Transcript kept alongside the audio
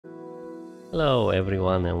Hello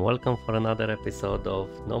everyone and welcome for another episode of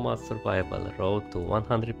Nomad Survival Road to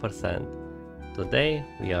 100%. Today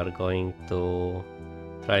we are going to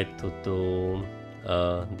try to do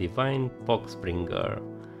Divine Poxbringer.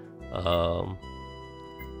 Um,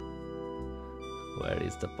 where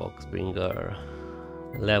is the Poxbringer?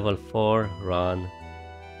 Level 4 run.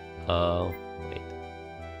 Wait.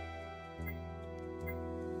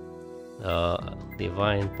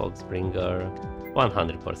 Divine Poxbringer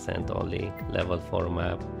 100% only, level 4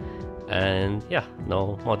 map, and yeah,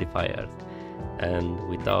 no modifiers. And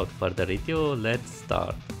without further ado, let's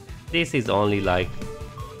start. This is only like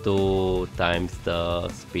 2 times the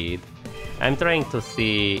speed. I'm trying to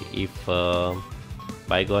see if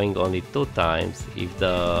by going only 2 times, if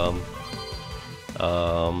the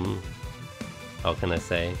how can I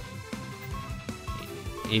say,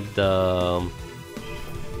 if the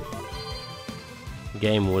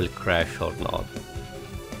game will crash or not.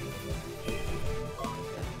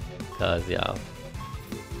 Cause yeah,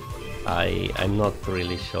 I'm not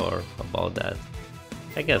really sure about that.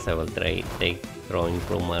 I guess I will take throwing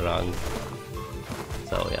boomerangs.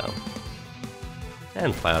 So yeah,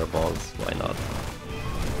 and fireballs, why not?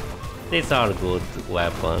 These are good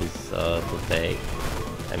weapons to take.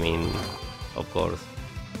 I mean, of course,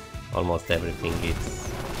 almost everything is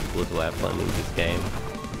good weapon in this game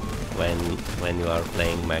when you are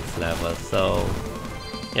playing max level. So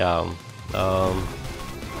yeah,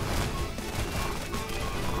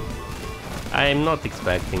 I'm not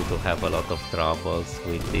expecting to have a lot of troubles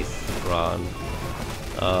with this run,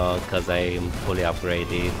 cause I'm fully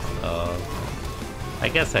upgraded. I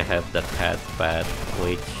guess I have the cat pad,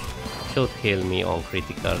 which should heal me on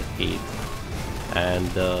critical hit, and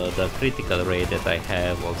the critical rate that I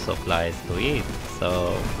have also applies to it.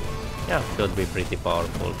 So yeah, should be pretty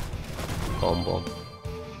powerful combo.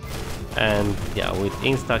 And yeah, with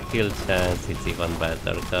insta kill chance it's even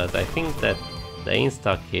better, because I think that the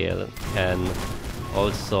insta kill can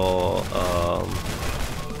also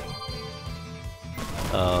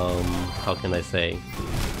how can I say,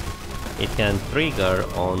 it can trigger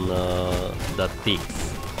on the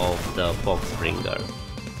ticks of the Poxbringer.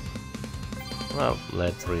 Well,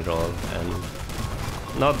 let's reroll,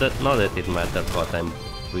 and not that it matters what I'm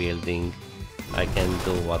building. I can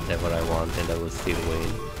do whatever I want and I will still win.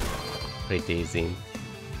 Pretty easy.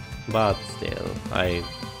 But still, I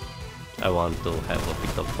want to have a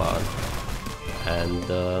bit of fun. And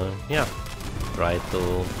yeah, try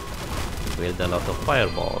to build a lot of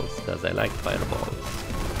fireballs, because I like fireballs.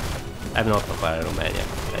 I'm not a pyromaniac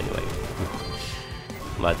anyway.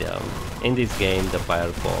 But yeah, in this game the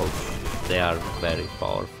fireballs, they are very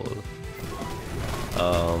powerful.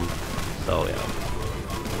 So yeah,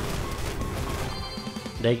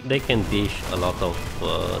 they can dish a lot of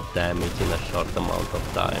damage in a short amount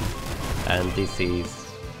of time, and this is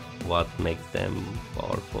what makes them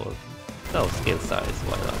powerful. So skill size,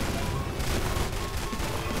 why not?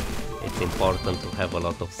 It's important to have a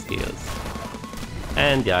lot of skills.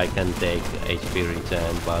 And yeah, I can take HP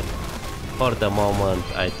regen, but for the moment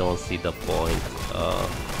I don't see the point.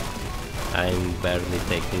 I'm barely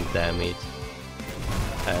taking damage,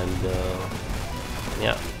 and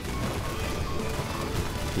yeah,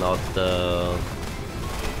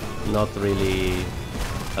 not really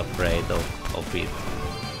afraid of it.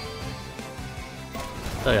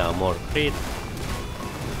 So yeah, more crit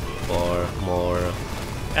for more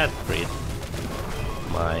cat crit.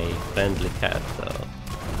 My friendly cat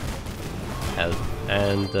health,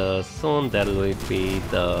 and soon there will be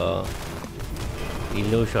the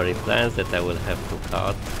illusory plants that I will have to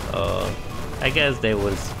cut. I guess they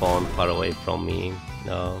will spawn far away from me,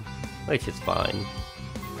 which is fine.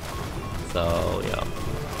 So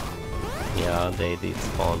yeah, they did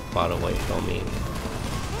spawn far away from me.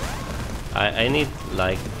 I need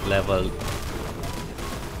like level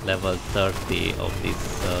 30 of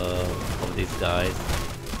these guys.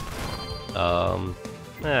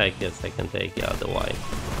 I guess I can take the white,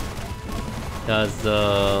 because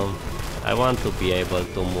I want to be able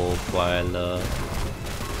to move while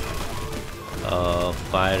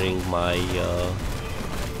firing my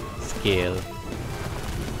skill.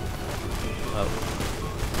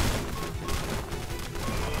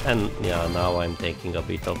 And yeah, now I'm taking a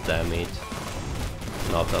bit of damage.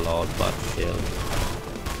 Not a lot, but still.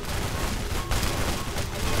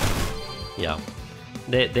 Yeah,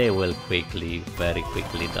 they will very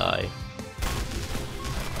quickly die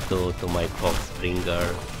to my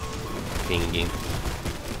Poxbringer thingy.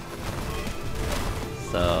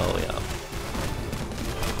 So yeah,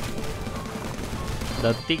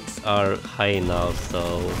 the ticks are high now,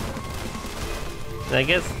 so I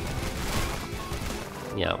guess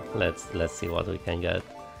yeah, let's see what we can get.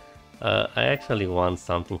 I actually want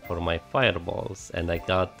something for my fireballs, and I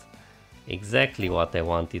got exactly what I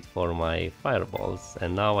wanted for my fireballs,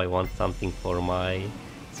 and now I want something for my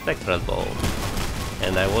spectral bow.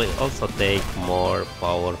 And I will also take more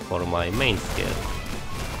power for my main skill.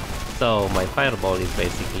 So my fireball is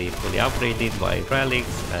basically fully upgraded by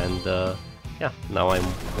relics, and yeah, now I'm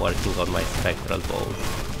working on my spectral bow.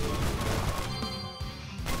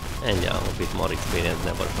 And yeah, a bit more experience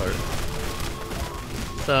never hurt.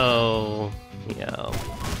 So yeah,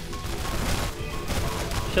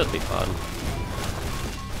 should be fun.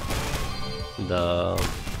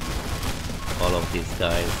 All of these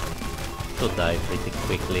guys to die pretty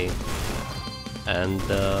quickly. And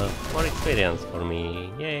more experience for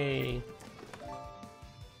me, yay!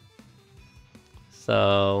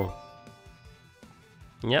 So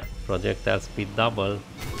yeah, projectile speed double.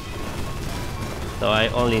 So I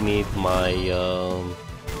only need my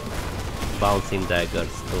bouncing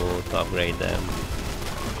daggers to upgrade them,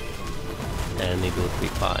 and it would be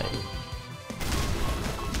fine.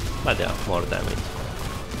 But yeah, more damage.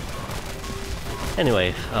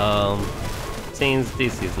 Anyway, since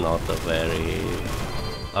this is not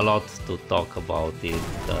a lot to talk about it,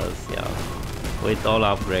 because yeah, with all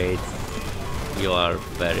upgrades you are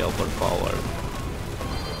very overpowered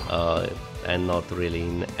and not really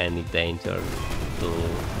in any danger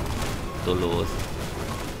to lose.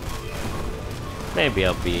 Maybe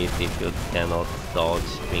a bit if you cannot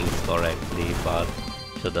dodge things correctly, but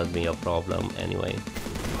shouldn't be a problem anyway.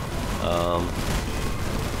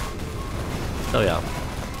 So yeah,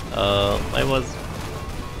 I was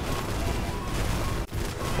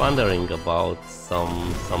wondering about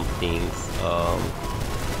some things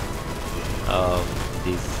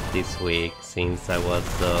this week, since I was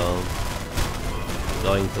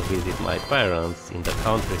going to visit my parents in the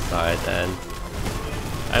countryside, and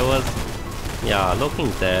I was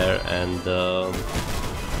looking there, and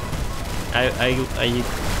I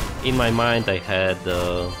in my mind I had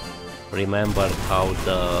remembered how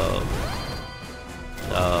the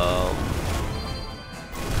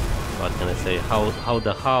what can I say, how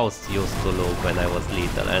the house used to look when I was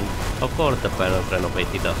little. And of course the parents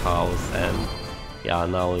renovated the house, and yeah,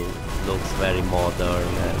 now it looks very modern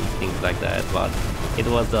and things like that, but it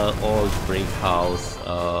was an old brick house,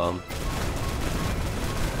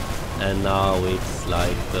 and now it's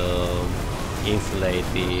like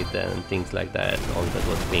insulated and things like that, all the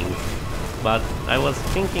good things. But I was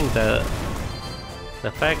thinking that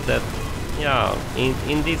the fact that yeah,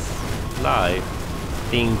 in this life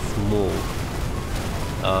things move,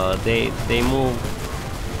 they move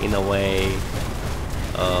in a way,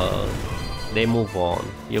 they move on.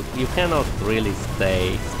 You cannot really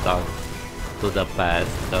stay stuck to the past,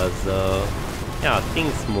 because yeah,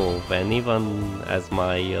 things move. And even as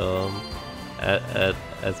my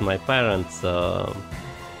parents how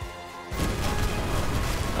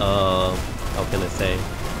can I say,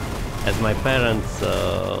 as my parents'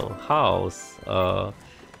 house,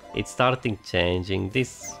 it's starting changing.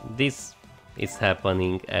 This is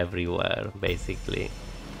happening everywhere, basically.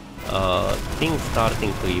 Things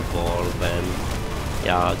starting to evolve and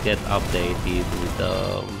yeah, get updated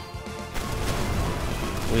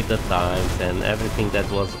with the times, and everything that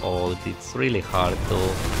was old, it's really hard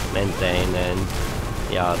to maintain and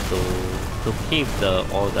yeah, to keep the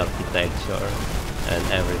old architecture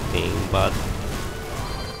and everything. But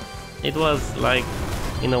it was like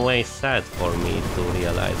in a way sad for me to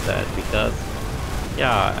realize that, because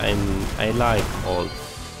yeah, I like old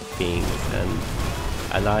things, and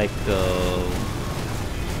I like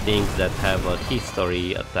things that have a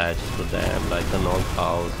history attached to them, like an old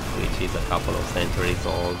house which is a couple of centuries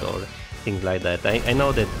old, or things like that. I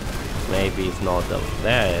know that maybe it's not the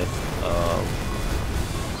best,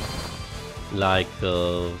 like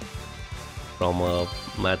from a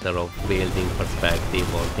matter of building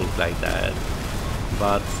perspective or things like that,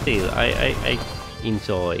 but still I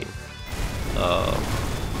enjoy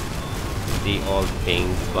the old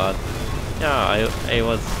things. But yeah, I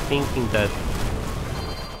was thinking that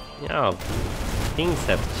yeah, things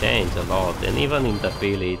have changed a lot, and even in the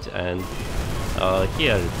village, and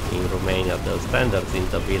here in Romania the standards in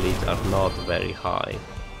the village are not very high.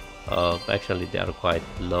 Actually they are quite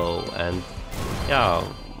low, and yeah,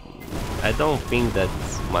 I don't think that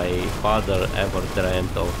my father ever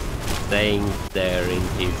dreamt of staying there in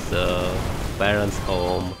his parents'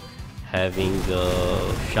 home, having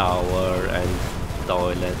a shower and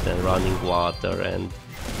toilet and running water and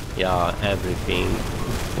yeah, everything.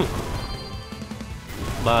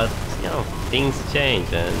 But you know, things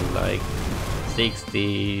change, and like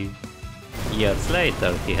 60 years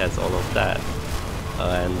later he has all of that.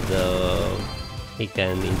 and he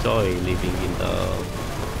can enjoy living in the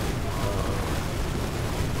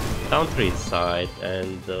countryside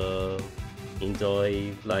and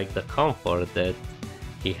enjoy like the comfort that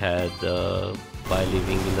he had by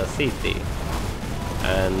living in the city.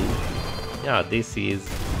 And yeah, this is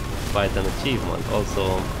quite an achievement.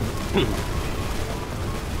 Also,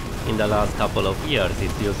 in the last couple of years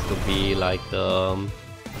it used to be like a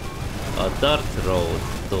dirt road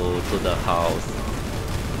to the house,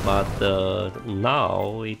 but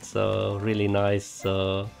now it's a really nice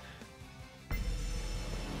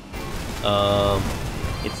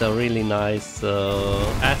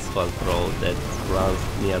asphalt road that runs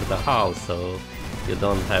near the house, so you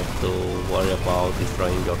don't have to worry about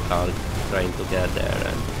destroying your car trying to get there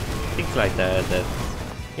and things like that. That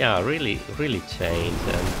yeah, really changed.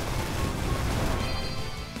 And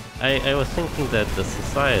I was thinking that the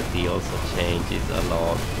society also changes a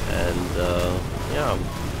lot, and yeah,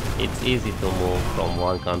 it's easy to move from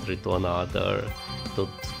one country to another, to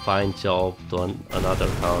find job to another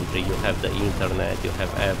country. You have the internet, you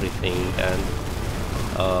have everything, and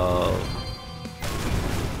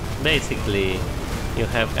basically you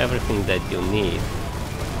have everything that you need.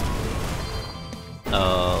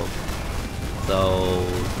 So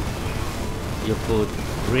you could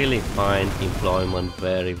really find employment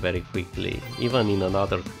very quickly, even in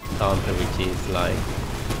another country which is like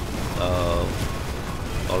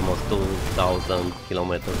almost 2,000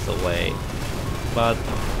 kilometers away. But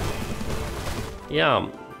yeah,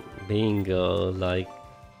 being like,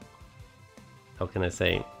 how can I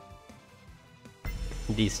say,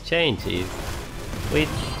 these changes, which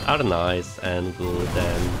are nice and good,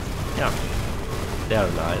 and yeah, they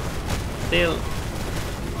are nice, still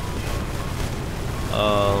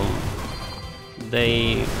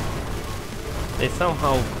they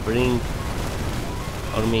somehow bring,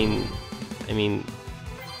 or I mean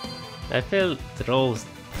I feel throws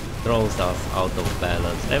us out of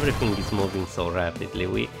balance. Everything is moving so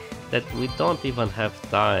rapidly that we don't even have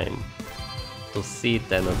time to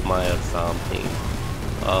sit and admire something.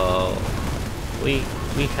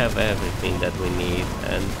 We have everything that we need,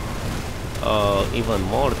 and even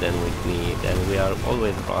more than we need, and we are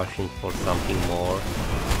always rushing for something more.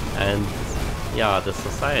 And yeah, the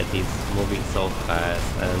society is moving so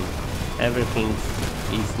fast, and everything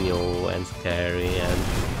is new and scary, and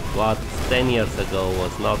what 10 years ago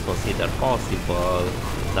was not considered possible,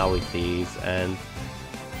 now it is. And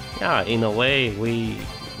yeah, in a way we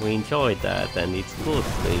enjoy that, and it's good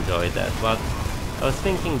to enjoy that. But I was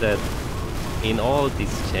thinking that in all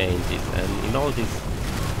these changes and in all these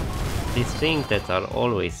things that are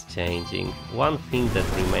always changing, one thing that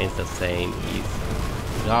remains the same is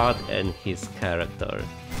God and his character.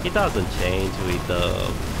 He doesn't change with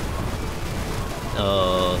the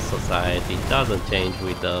society, it doesn't change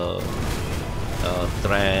with the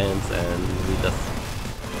trends and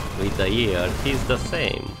with the years. He's the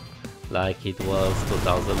same, like it was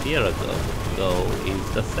 2000 years ago.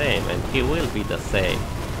 He's the same, and he will be the same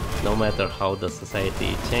no matter how the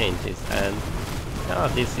society changes. And yeah,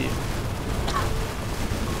 this is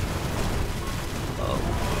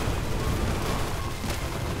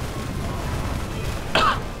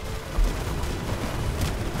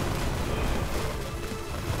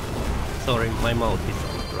sorry, my mouth is a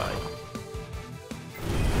bit dry.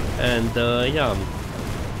 And yeah,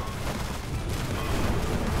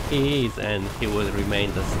 he is and he will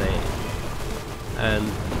remain the same.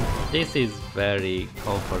 And this is very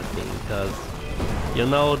comforting, because you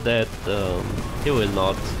know that he will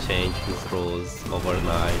not change his rules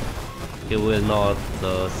overnight. He will not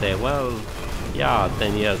say, well, yeah,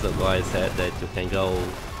 10 years ago I said that you can go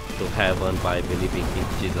to heaven by believing in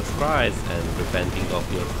Jesus Christ and repenting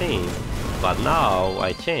of your sins, but now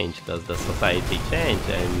I change because the society changed,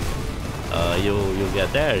 and you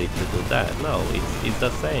get there if you do that. No, it's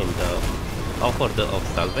the same. The offer of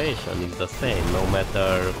salvation is the same, no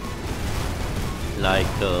matter like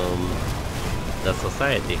the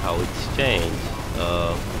society, how it's changed.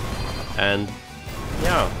 And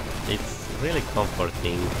yeah, it's really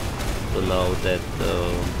comforting to know that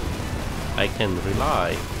I can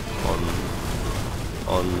rely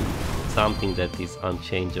on something that is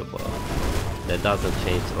unchangeable, that doesn't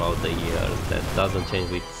change throughout the years, that doesn't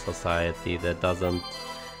change with society, that doesn't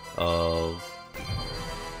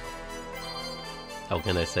how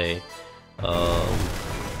can I say,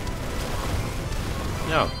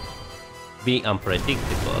 yeah, be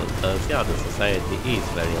unpredictable, because yeah, the society is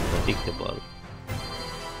very unpredictable.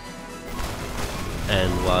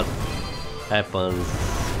 And what happens,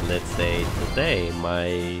 let's say today,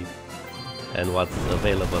 and what's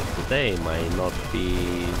available today might not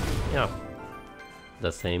be, yeah,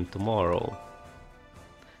 the same tomorrow.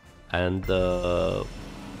 And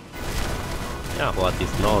yeah, what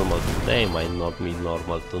is normal today might not be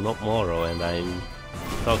normal tomorrow, and I'm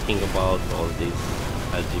talking about all these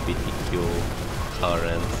LGBTQ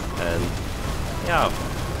currents. And yeah,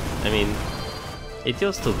 I mean, it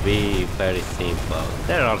used to be very simple.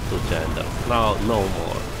 There are two genders, now no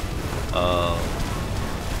more.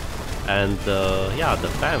 And yeah, the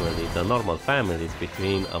family, the normal family is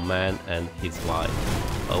between a man and his wife,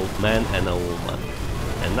 a man and a woman.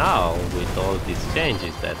 And now, with all these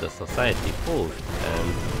changes that the society pushed,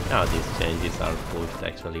 and now these changes are pushed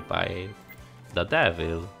actually by the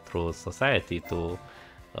devil through society to,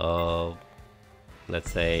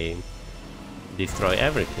 let's say, destroy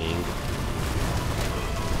everything.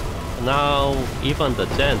 Now, even the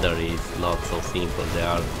gender is not so simple. There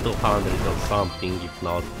are 200 or something, if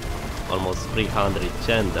not almost 300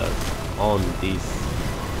 genders on this,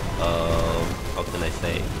 how can I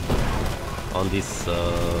say, on this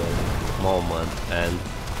moment, and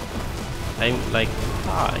I'm like,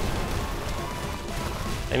 why?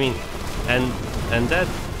 I mean, and that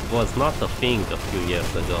was not a thing a few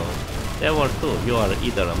years ago. There were two. You are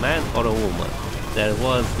either a man or a woman. There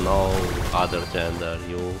was no other gender.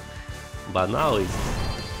 But now it's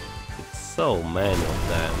so many of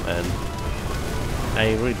them, and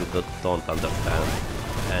I really don't understand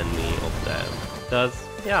any of them. Because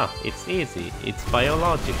yeah, it's easy. It's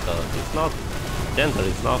biological. It's not, gender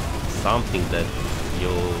is not something that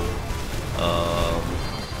you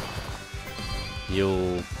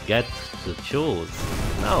get to choose.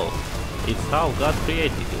 No, it's how God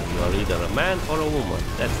created you. You are either a man or a woman.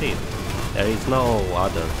 That's it. There is no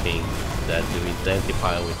other thing that you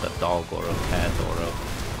identify with a dog or a cat or a,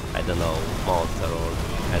 I don't know, monster or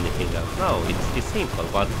anything else. No, it's simple,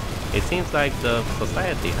 but it seems like the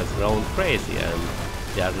society has grown crazy and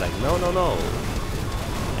they are like, no, no, no.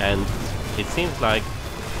 And it seems like,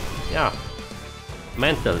 yeah,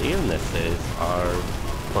 mental illnesses are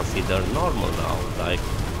considered normal now, like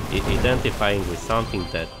identifying with something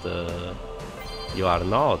that you are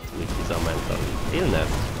not, which is a mental illness,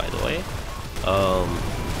 by the way,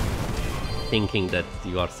 thinking that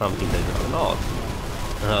you are something that you are not.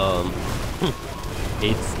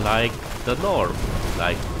 It's like the norm,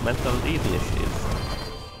 like mental illnesses.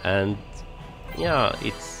 And yeah,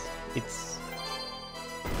 it's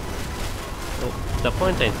so the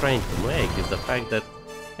point I'm trying to make is the fact that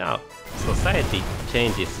yeah, society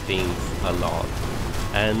changes things a lot,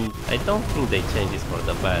 and I don't think they change it for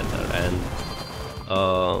the better. And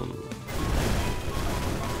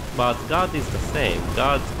but God is the same.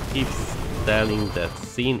 God keeps telling that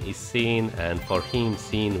sin is sin, and for him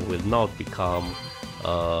sin will not become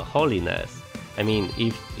holiness. I mean,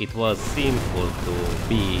 if it was sinful to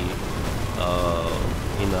be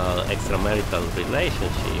in an extramarital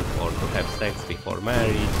relationship, or to have sex before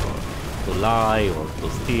marriage, or to lie, or to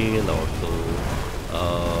steal, or to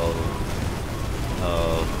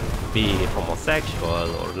be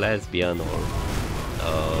homosexual or lesbian, or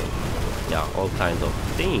yeah, all kinds of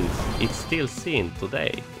things, it's still sin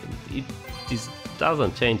today. This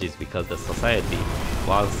doesn't change it because the society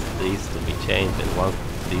wants this to be changed and wants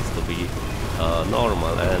this to be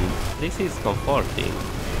normal, and this is comforting.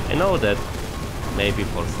 I know that maybe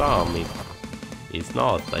for some it is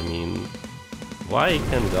not. I mean, why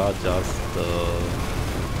can God just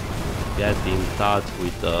get in touch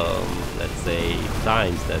with let's say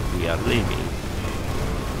times that we are living?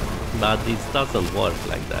 But it doesn't work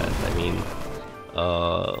like that. I mean,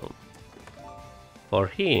 for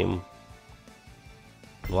him,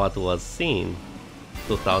 what was seen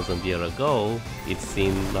 2000 years ago, it's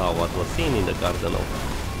seen now. What was seen in the Garden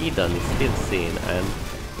of Eden is still seen. And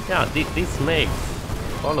yeah, this makes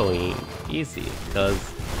following easy, because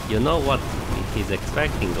you know what he's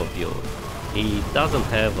expecting of you. He doesn't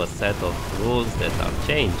have a set of rules that are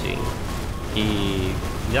changing. He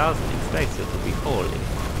just expects you to be holy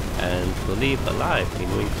and to live a life in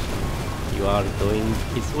which you are doing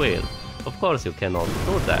his will. Of course, you cannot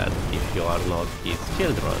do that if you are not his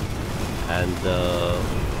children. And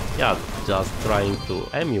yeah, just trying to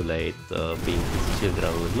emulate being his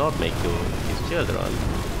children will not make you his children.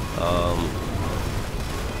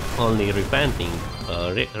 Only repenting,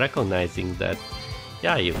 recognizing that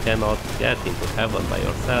yeah, you cannot get into heaven by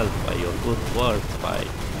yourself, by your good works, by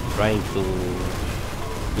trying to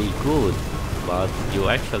be good, but you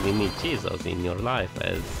actually need Jesus in your life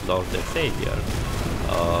as Lord and Savior.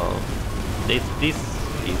 This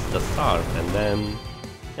is the start, and then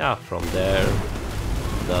yeah, from there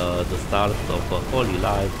the start of a holy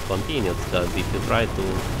life continues. Because if you try to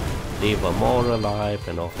live a moral life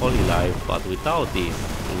and a holy life, but without this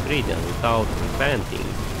ingredient without repenting.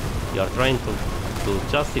 You are trying to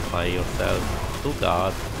justify yourself to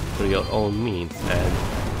God through your own means, and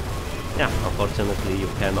yeah, unfortunately you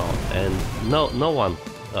cannot, and no one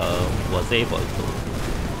was able to.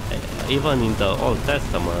 Even in the Old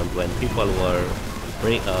Testament, when people were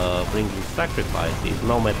bringing sacrifices,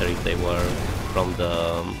 no matter if they were from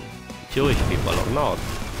the Jewish people or not,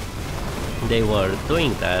 they were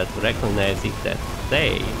doing that, recognizing that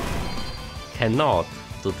they cannot,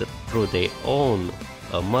 through their own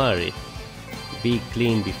merit, be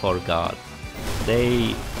clean before God.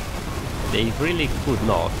 They really could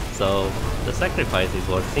not. So the sacrifices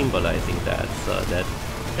were symbolizing that, so that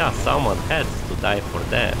yeah, someone had to die for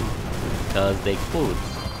them, because they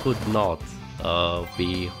could not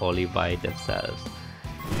be holy by themselves.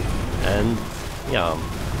 And yeah,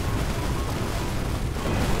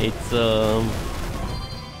 it's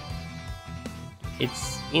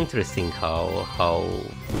interesting how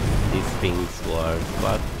these things work,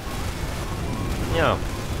 but yeah,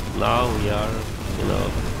 now we are, you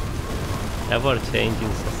know,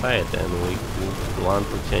 ever-changing society, and we would want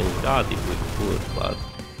to change God if we could, but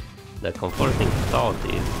the comforting thought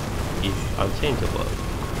is unchangeable.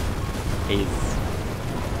 Is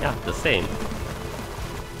yeah, the same.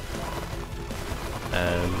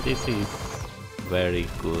 And this is very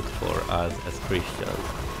good for us as Christians,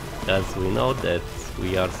 because we know that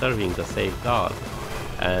we are serving the same God,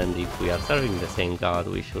 and if we are serving the same God,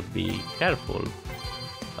 we should be careful,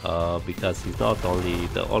 because he's not only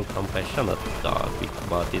the all-compassionate God,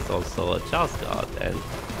 but he's also a just God, and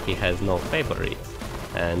he has no favorites.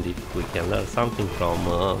 And if we can learn something from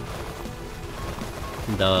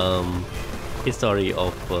the history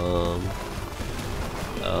of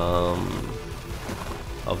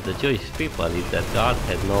the Jewish people, is that God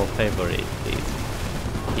has no favorites.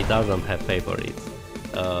 He doesn't have favorites.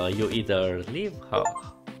 You either live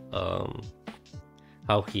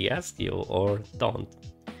how he asks you, or don't.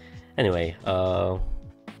 Anyway,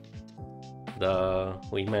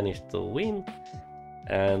 we managed to win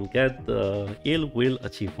and get the Ill Will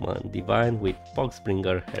achievement, Divine with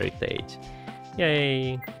Pogspringer Heritage.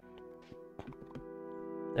 Yay!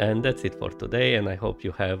 And that's it for today, and I hope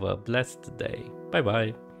you have a blessed day. Bye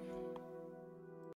bye!